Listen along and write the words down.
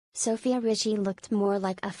Sofia Richie looked more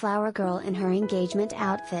like a flower girl in her engagement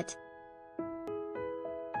outfit.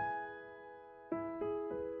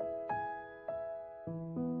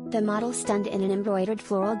 The model stunned in an embroidered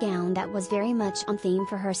floral gown that was very much on theme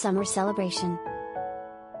for her summer celebration.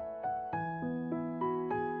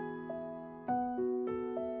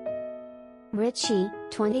 Richie,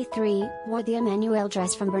 23, wore the Emmanuelle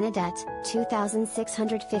dress from Bernadette,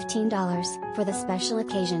 $2,615, for the special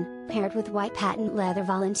occasion, paired with white patent leather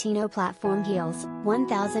Valentino platform heels,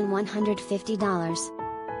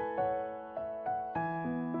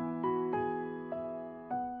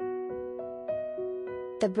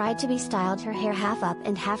 $1,150. The bride-to-be styled her hair half up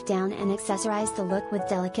and half down and accessorized the look with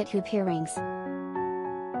delicate hoop earrings.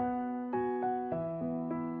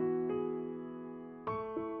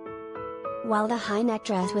 While the high-neck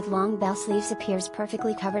dress with long bell sleeves appears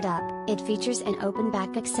perfectly covered up, it features an open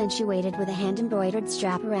back accentuated with a hand-embroidered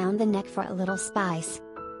strap around the neck for a little spice.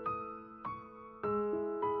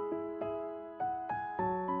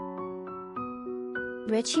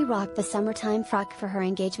 Richie rocked the summertime frock for her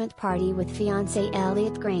engagement party with fiancé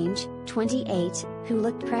Elliot Grange, 28, who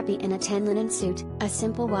looked preppy in a tan linen suit, a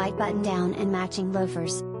simple white button-down and matching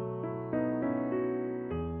loafers.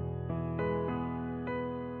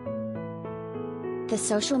 The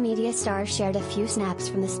social media star shared a few snaps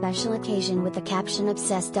from the special occasion with the caption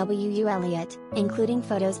 "Obsessed W. Elliot," including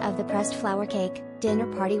photos of the pressed flower cake, dinner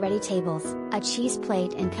party-ready tables, a cheese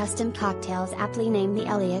plate and custom cocktails aptly named the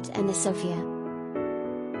Elliot and the Sofia.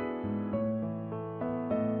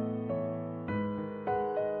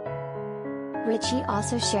 Richie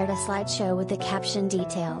also shared a slideshow with the caption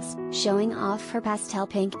details, showing off her pastel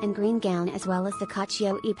pink and green gown as well as the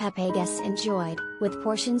cacio e pepe guests enjoyed, with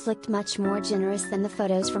portions looked much more generous than the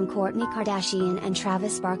photos from Kourtney Kardashian and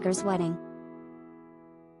Travis Barker's wedding.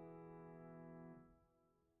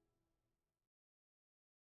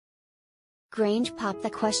 Grange popped the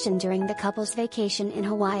question during the couple's vacation in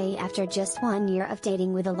Hawaii after just 1 year of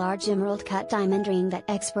dating with a large emerald-cut diamond ring that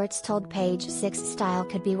experts told Page Six style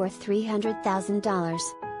could be worth $300,000.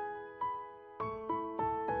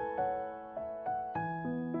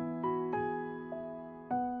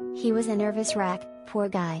 "He was a nervous wreck, poor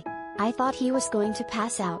guy. I thought he was going to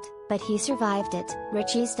pass out, but he survived it,"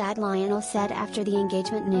 Richie's dad Lionel said after the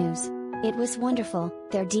engagement news. "It was wonderful,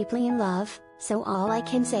 they're deeply in love, so all I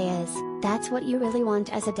can say is, that's what you really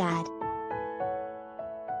want as a dad."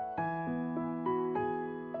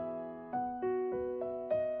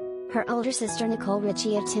 Her older sister Nicole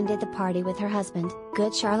Richie attended the party with her husband,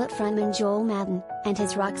 Good Charlotte frontman Joel Madden, and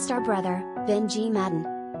his rock star brother, Benji Madden.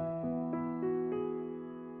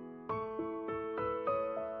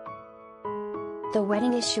 The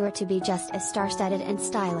wedding is sure to be just as star-studded and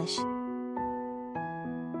stylish.